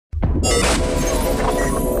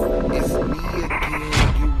me again,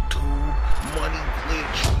 YouTube. Money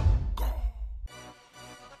glitch. Go.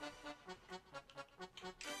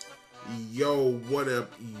 Yo, what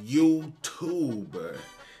up, YouTube?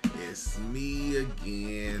 It's me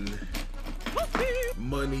again.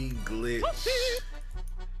 Money glitch.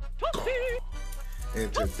 Go.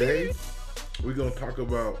 And today we're gonna talk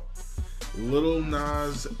about Lil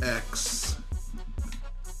Nas X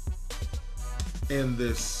and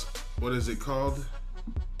this, what is it called?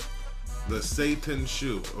 The Satan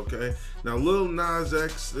shoe, okay? Now Lil Nas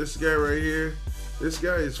X, this guy right here, this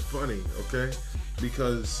guy is funny, okay?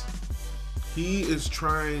 Because he is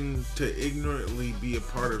trying to ignorantly be a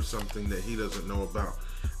part of something that he doesn't know about.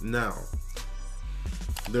 Now,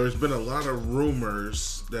 there's been a lot of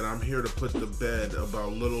rumors that I'm here to put to bed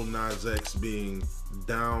about Lil Nas X being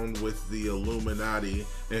down with the Illuminati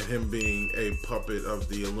and him being a puppet of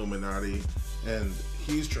the Illuminati, and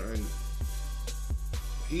he's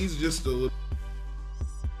just a little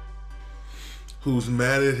who's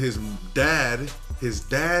mad at his dad. His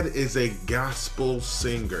dad is a gospel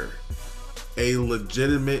singer, a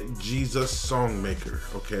legitimate Jesus song maker,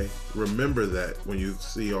 okay? Remember that when you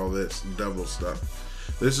see all this devil stuff.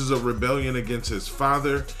 This is a rebellion against his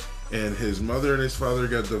father, and his mother and his father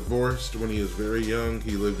got divorced when he was very young.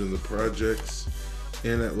 He lived in the projects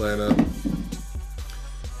in Atlanta.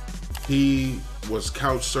 He was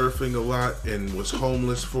couch surfing a lot and was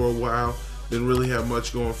homeless for a while. Didn't really have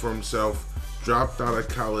much going for himself. Dropped out of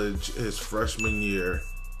college his freshman year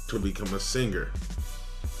to become a singer.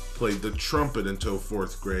 Played the trumpet until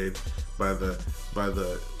 4th grade. By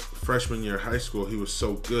the freshman year of high school, he was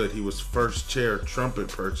so good. He was first chair trumpet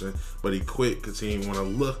person, but he quit because he didn't want to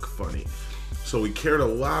look funny. So he cared a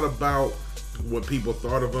lot about what people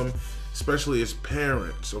thought of him, especially his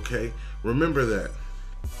parents, okay? Remember that.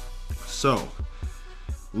 So,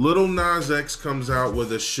 Lil Nas X comes out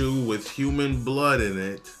with a shoe with human blood in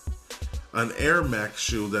it, an Air Max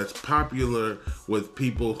shoe that's popular with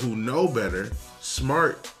people who know better,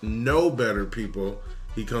 smart, know better people.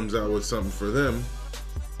 He comes out with something for them.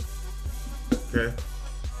 Okay.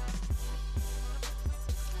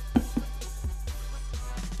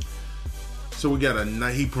 So we got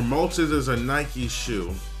he promotes it as a Nike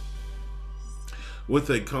shoe with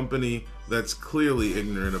a company that's clearly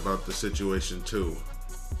ignorant about the situation too.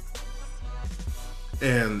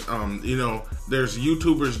 And you know, there's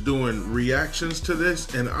YouTubers doing reactions to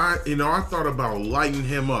this, and I thought about lighting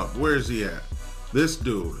him up. Where is he at? This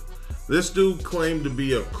dude claimed to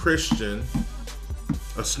be a Christian,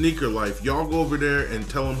 a sneaker life. Y'all go over there and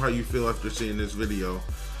tell him how you feel after seeing this video.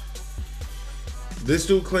 This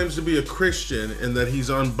dude claims to be a Christian and that he's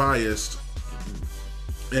unbiased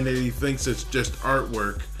and that he thinks it's just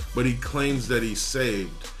artwork, but he claims that he's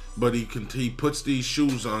saved. But he puts these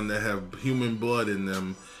shoes on that have human blood in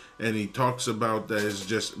them, and he talks about that as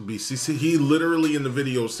just BCC. He literally in the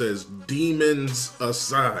video says, "Demons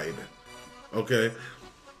aside," okay?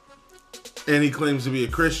 And he claims to be a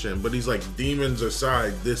Christian, but he's like, "Demons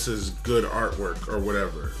aside, this is good artwork," or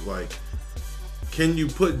whatever. Like, can you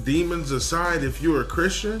put demons aside if you're a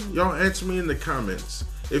Christian? Y'all answer me in the comments.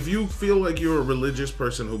 If you feel like you're a religious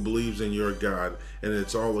person who believes in your God and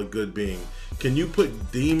it's all a good being, can you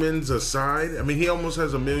put demons aside? I mean, he almost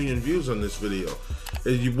has 1 million views on this video.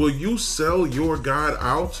 Will you sell your God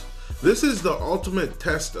out? This is the ultimate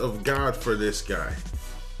test of God for this guy.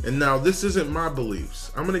 And now, this isn't my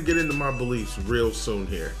beliefs. I'm going to get into my beliefs real soon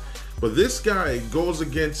here. But this guy goes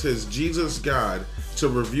against his Jesus God to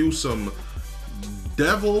review some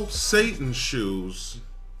devil Satan shoes.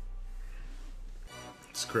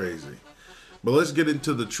 It's crazy. But let's get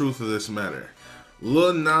into the truth of this matter.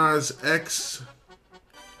 Lil Nas X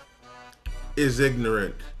is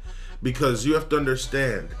ignorant because you have to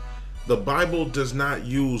understand, the Bible does not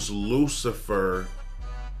use Lucifer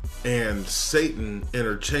and Satan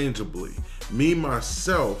interchangeably. Me,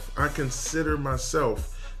 myself, I consider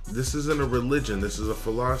myself, this isn't a religion, this is a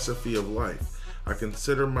philosophy of life. I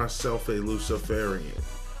consider myself a Luciferian.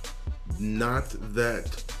 Not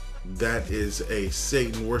that that is a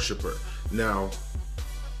Satan worshiper. Now,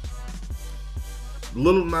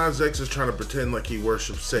 Lil Nas X is trying to pretend like he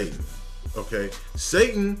worships Satan, okay?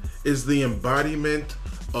 Satan is the embodiment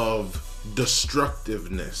of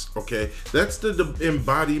destructiveness, okay? That's the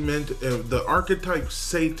embodiment of the archetype.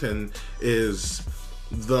 Satan is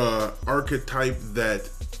the archetype that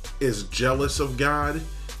is jealous of God,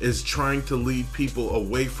 is trying to lead people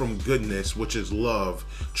away from goodness, which is love,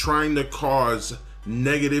 trying to cause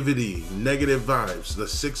negativity, negative vibes, the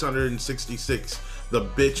 666, the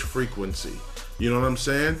bitch frequency. You know what I'm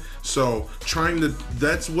saying? So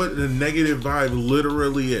that's what the negative vibe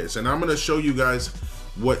literally is. And I'm going to show you guys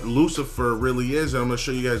what Lucifer really is, and I'm going to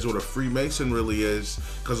show you guys what a Freemason really is,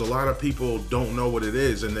 because a lot of people don't know what it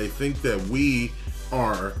is, and they think that we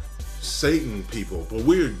are Satan people, but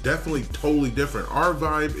we're definitely totally different. Our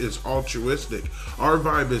vibe is altruistic. Our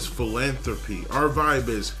vibe is philanthropy. Our vibe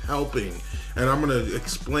is helping, and I'm going to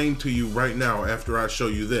explain to you right now after I show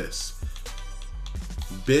you this.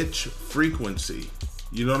 Bitch frequency.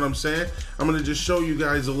 You know what I'm saying? I'm going to just show you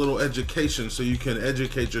guys a little education so you can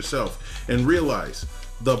educate yourself and realize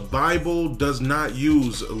the Bible does not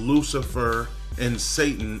use Lucifer and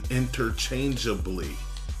Satan interchangeably.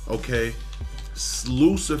 Okay?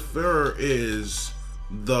 Lucifer is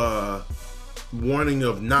the wanting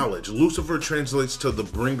of knowledge. Lucifer translates to the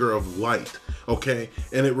bringer of light. Okay?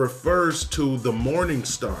 And it refers to the morning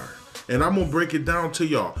star. And I'm going to break it down to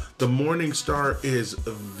y'all. The morning star is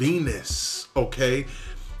Venus, okay?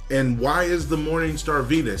 And why is the morning star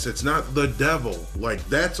Venus? It's not the devil. Like,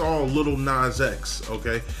 that's all Lil Nas X,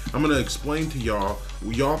 okay? I'm going to explain to y'all.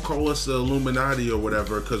 Y'all call us the Illuminati or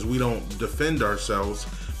whatever because we don't defend ourselves.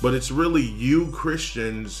 But it's really you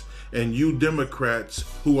Christians and you Democrats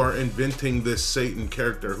who are inventing this Satan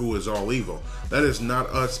character who is all evil. That is not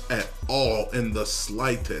us at all in the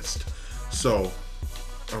slightest. So...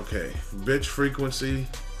 okay, bitch frequency.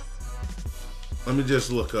 Let me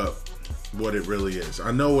just look up what it really is.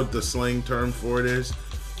 I know what the slang term for it is,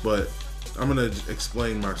 but I'm gonna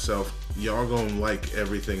explain myself. Y'all gonna like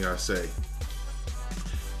everything I say.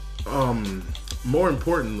 More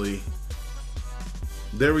importantly,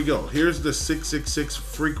 there we go. Here's the 666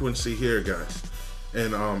 frequency here, guys.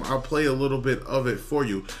 And I'll play a little bit of it for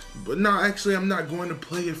you. But no, actually, I'm not going to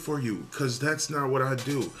play it for you because that's not what I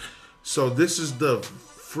do. So this is the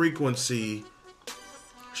frequency,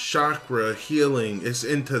 chakra, healing. It's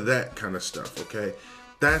into that kind of stuff, okay?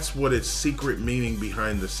 That's what its secret meaning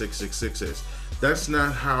behind the 666 is. That's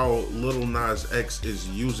not how Lil Nas X is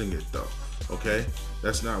using it though, okay?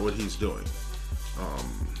 That's not what he's doing.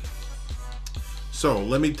 So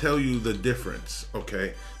let me tell you the difference,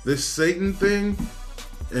 okay? This Satan thing,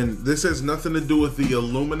 and this has nothing to do with the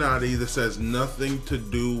Illuminati. This has nothing to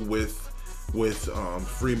do with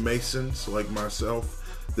Freemasons like myself.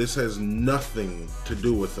 This has nothing to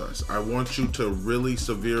do with us. I want you to really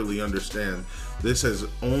severely understand this has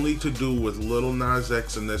only to do with Lil Nas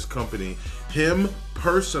X and this company. Him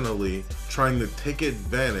personally trying to take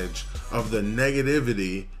advantage of the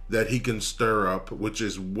negativity that he can stir up, which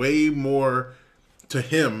is way more to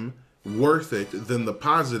him worth it than the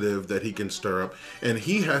positive that he can stir up. And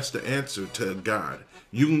he has to answer to God.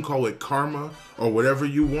 You can call it karma or whatever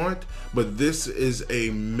you want, but this is a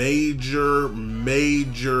major,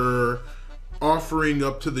 major offering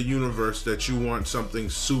up to the universe that you want something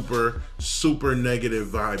super, super negative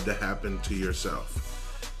vibe to happen to yourself.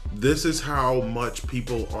 This is how much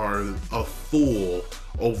people are a fool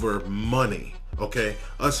over money. Okay,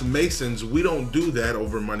 us Masons, we don't do that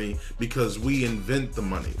over money because we invent the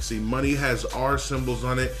money. See, money has our symbols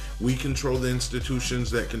on it. We control the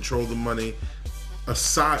institutions that control the money.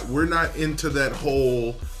 Aside, we're not into that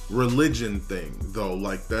whole religion thing though,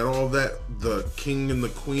 like that, all that, the king and the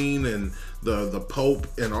queen and the pope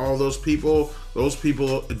and all those people,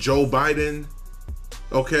 Joe Biden,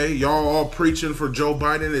 okay, y'all all preaching for Joe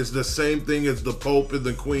Biden is the same thing as the pope and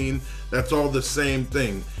the queen. That's all the same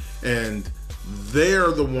thing, and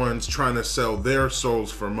they're the ones trying to sell their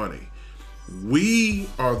souls for money. We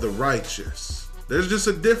are the righteous. There's just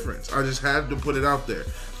a difference. I just had to put it out there.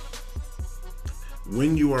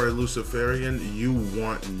 When you are a Luciferian, you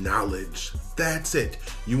want knowledge. That's it.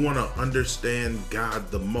 You want to understand God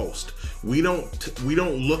the most. We don't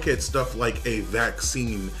look at stuff like a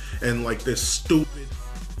vaccine and like this stupid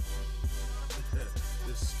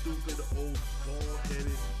old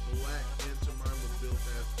bald-headed black anti-mama built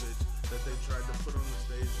ass bitch that they tried to put on the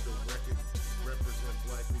stage to represent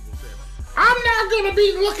black people saying, I'm not gonna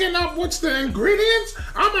be looking up what's the ingredients.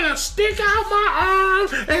 I'm gonna stick out my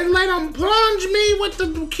arm and let them plunge me with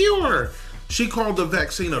the cure. She called the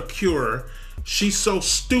vaccine a cure. She's so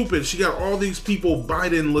stupid. She got all these people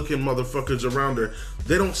Biden-looking motherfuckers around her.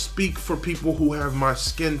 They don't speak for people who have my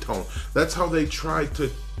skin tone. That's how they try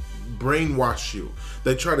to brainwash you.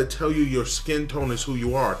 They try to tell you your skin tone is who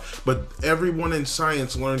you are. But everyone in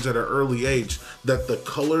science learns at an early age that the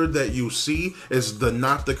color that you see is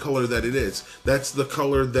not the color that it is. That's the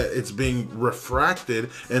color that it's being refracted,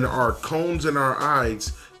 and our cones in our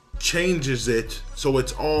eyes changes it, so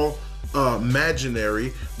it's all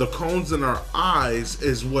imaginary. The cones in our eyes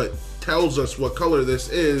is what tells us what color this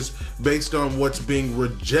is based on what's being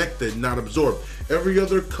rejected, not absorbed. Every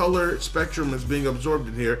other color spectrum is being absorbed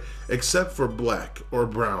in here except for black or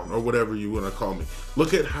brown or whatever you want to call me.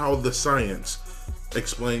 Look at how the science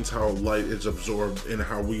explains how light is absorbed and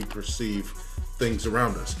how we perceive things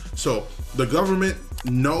around us. So the government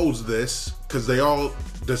knows this because they all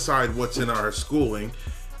decide what's in our schooling,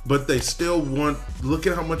 but they still want, look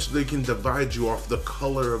at how much they can divide you off the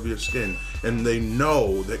color of your skin. And they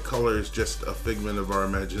know that color is just a figment of our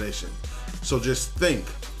imagination. So just think,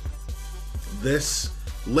 this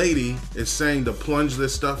lady is saying to plunge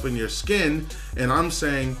this stuff in your skin, and I'm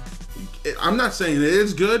not saying it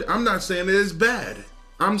is good, I'm not saying it is bad.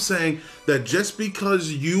 I'm saying that just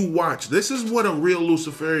because you watch, this is what a real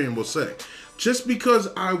Luciferian will say. Just because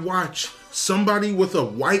I watch somebody with a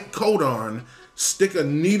white coat on stick a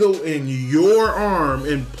needle in your arm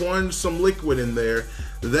and plunge some liquid in there,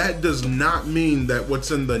 that does not mean that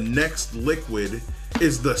what's in the next liquid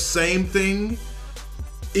is the same thing.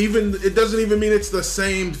 Even it doesn't even mean it's the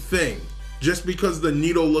same thing. Just because the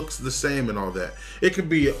needle looks the same and all that. It could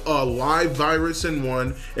be a live virus in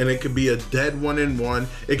one, and it could be a dead one in one.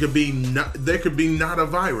 It could be not, there could be not a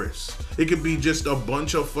virus. It could be just a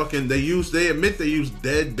bunch of fucking, they admit they use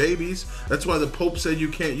dead babies. That's why the Pope said you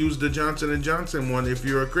can't use the Johnson & Johnson one if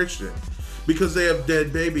you're a Christian. Because they have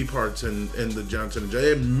dead baby parts in the Johnson & Johnson.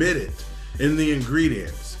 They admit it in the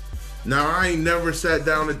ingredients. Now, I ain't never sat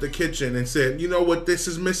down at the kitchen and said, you know what this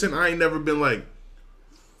is missing? I ain't never been like,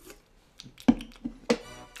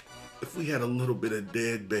 if we had a little bit of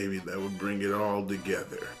dead baby, that would bring it all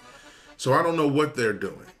together. So I don't know what they're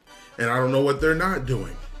doing. And I don't know what they're not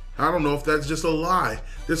doing. I don't know if that's just a lie.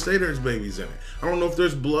 Just say there's babies in it. I don't know if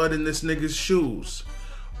there's blood in this nigga's shoes.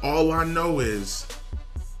 All I know is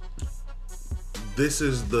this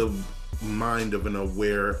is the mind of an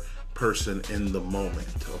aware person in the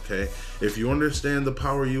moment, okay? If you understand the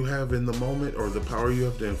power you have in the moment, or the power you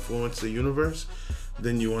have to influence the universe,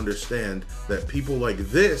 then you understand that people like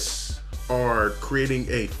this are creating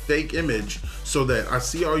a fake image, so that I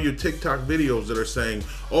see all your TikTok videos that are saying,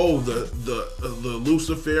 oh, the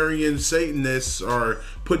Luciferian Satanists are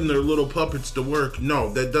putting their little puppets to work.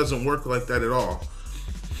 No, that doesn't work like that at all.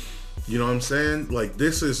 You know what I'm saying? Like,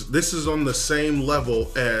 this is on the same level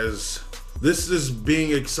as, this is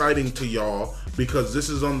being exciting to y'all because this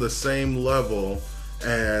is on the same level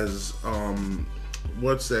as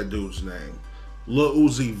what's that dude's name? Lil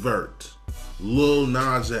Uzi Vert, Lil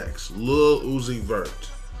Nas X, Lil Uzi Vert.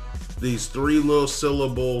 These 3 little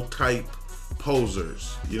syllable type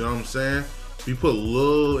posers. You know what I'm saying? If you put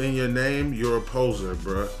Lil in your name, you're a poser,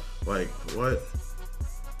 bruh. Like, what?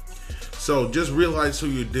 So just realize who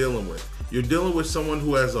you're dealing with. You're dealing with someone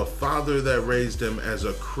who has a father that raised him as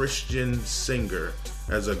a Christian singer,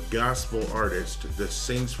 as a gospel artist that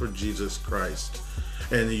sings for Jesus Christ.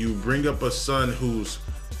 And you bring up a son who's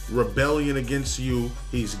rebellion against you.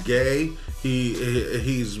 He's gay.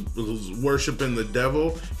 He's worshiping the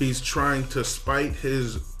devil. He's trying to spite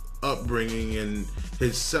his upbringing and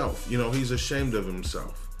his self. You know, he's ashamed of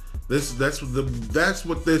himself. That's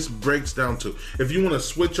what this breaks down to. If you want to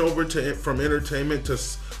switch over to from entertainment to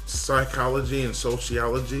psychology and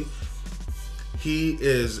sociology, he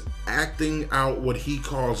is acting out what he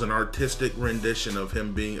calls an artistic rendition of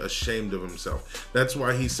him being ashamed of himself. That's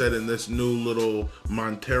why he said in this new little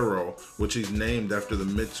Montero, which he's named after the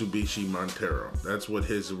Mitsubishi Montero. That's what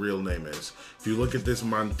his real name is. If you look at this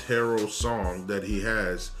Montero song that he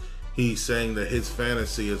has, he's saying that his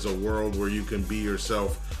fantasy is a world where you can be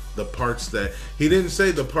yourself. The parts that, he didn't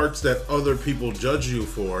say the parts that other people judge you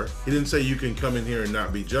for. He didn't say you can come in here and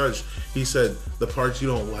not be judged. He said the parts you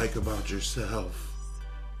don't like about yourself,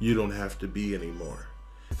 you don't have to be anymore.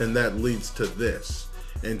 And that leads to this.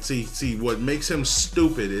 And see what makes him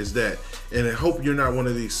stupid is that, and I hope you're not one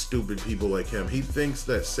of these stupid people like him. He thinks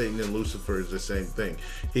that Satan and Lucifer is the same thing.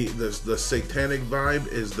 The satanic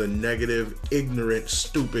vibe is the negative, ignorant,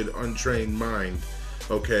 stupid, untrained mind.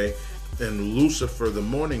 Okay? And Lucifer, the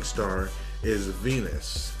morning star, is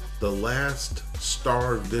Venus, the last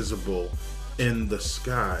star visible in the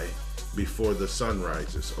sky before the sun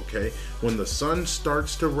rises, okay? When the sun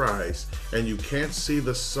starts to rise and you can't see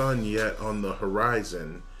the sun yet on the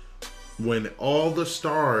horizon, when all the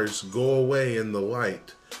stars go away in the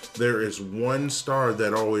light, there is one star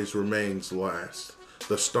that always remains last,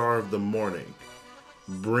 the star of the morning,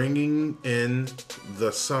 bringing in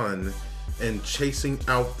the sun and chasing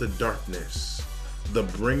out the darkness, the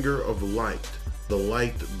bringer of light, the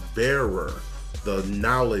light bearer, the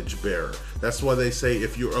knowledge bearer. That's why they say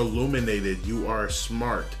if you're illuminated, you are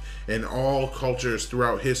smart. In all cultures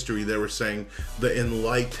throughout history, they were saying the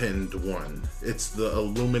enlightened one. It's the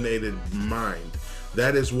illuminated mind.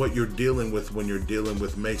 That is what you're dealing with when you're dealing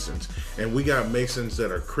with Masons. And we got Masons that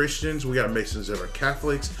are Christians. We got Masons that are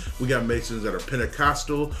Catholics. We got Masons that are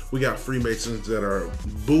Pentecostal. We got Freemasons that are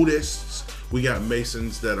Buddhists. We got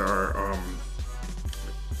Masons that are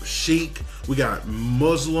Sikh. We got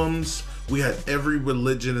Muslims. We got every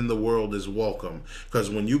religion in the world is welcome. Because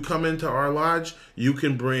when you come into our lodge, you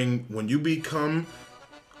can bring, when you become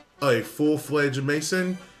a full-fledged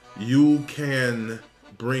Mason, you can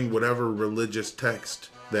bring whatever religious text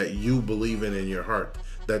that you believe in your heart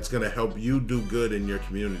that's going to help you do good in your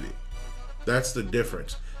community. That's the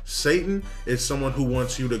difference. Satan is someone who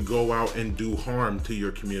wants you to go out and do harm to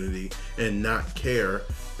your community and not care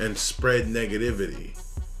and spread negativity.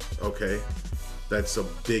 Okay? That's a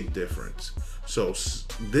big difference. So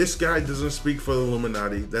this guy doesn't speak for the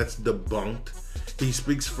Illuminati. That's debunked. He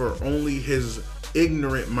speaks for only his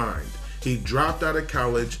ignorant mind. He dropped out of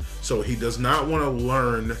college, so he does not want to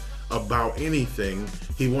learn about anything.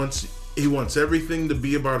 He wants everything to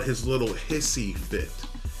be about his little hissy fit,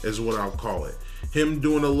 is what I'll call it. Him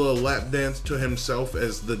doing a little lap dance to himself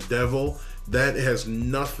as the devil, that has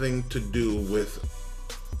nothing to do with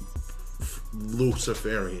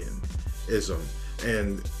Luciferianism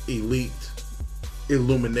and elite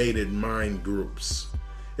illuminated mind groups.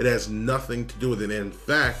 It has nothing to do with it. In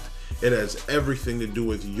fact, it has everything to do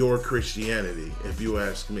with your Christianity, if you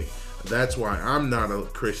ask me. That's why I'm not a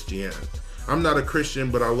Christian. I'm not a Christian,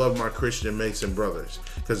 but I love my Christian Mason brothers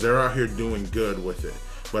because they're out here doing good with it.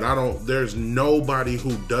 But there's nobody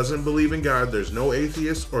who doesn't believe in God. There's no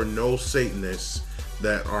atheists or no Satanists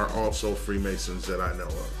that are also Freemasons that I know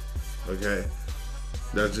of. Okay?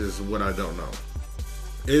 That's just what I don't know.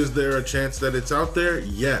 Is there a chance that it's out there?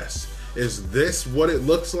 Yes. Is this what it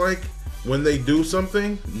looks like when they do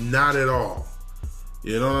something? Not at all.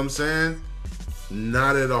 You know what I'm saying?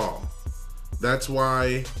 Not at all. That's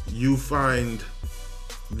why you find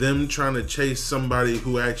them trying to chase somebody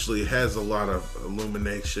who actually has a lot of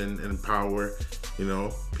illumination and power. You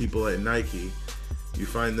know, people at Nike, you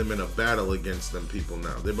find them in a battle against them people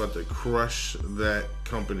now. They're about to crush that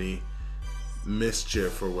company,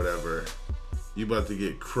 Mischief or whatever. You about to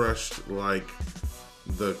get crushed like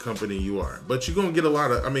the company you are. But you're going to get a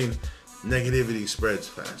lot of, negativity spreads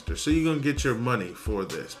faster. So you're going to get your money for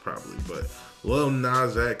this probably. But Lil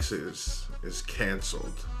Nas X is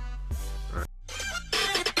canceled.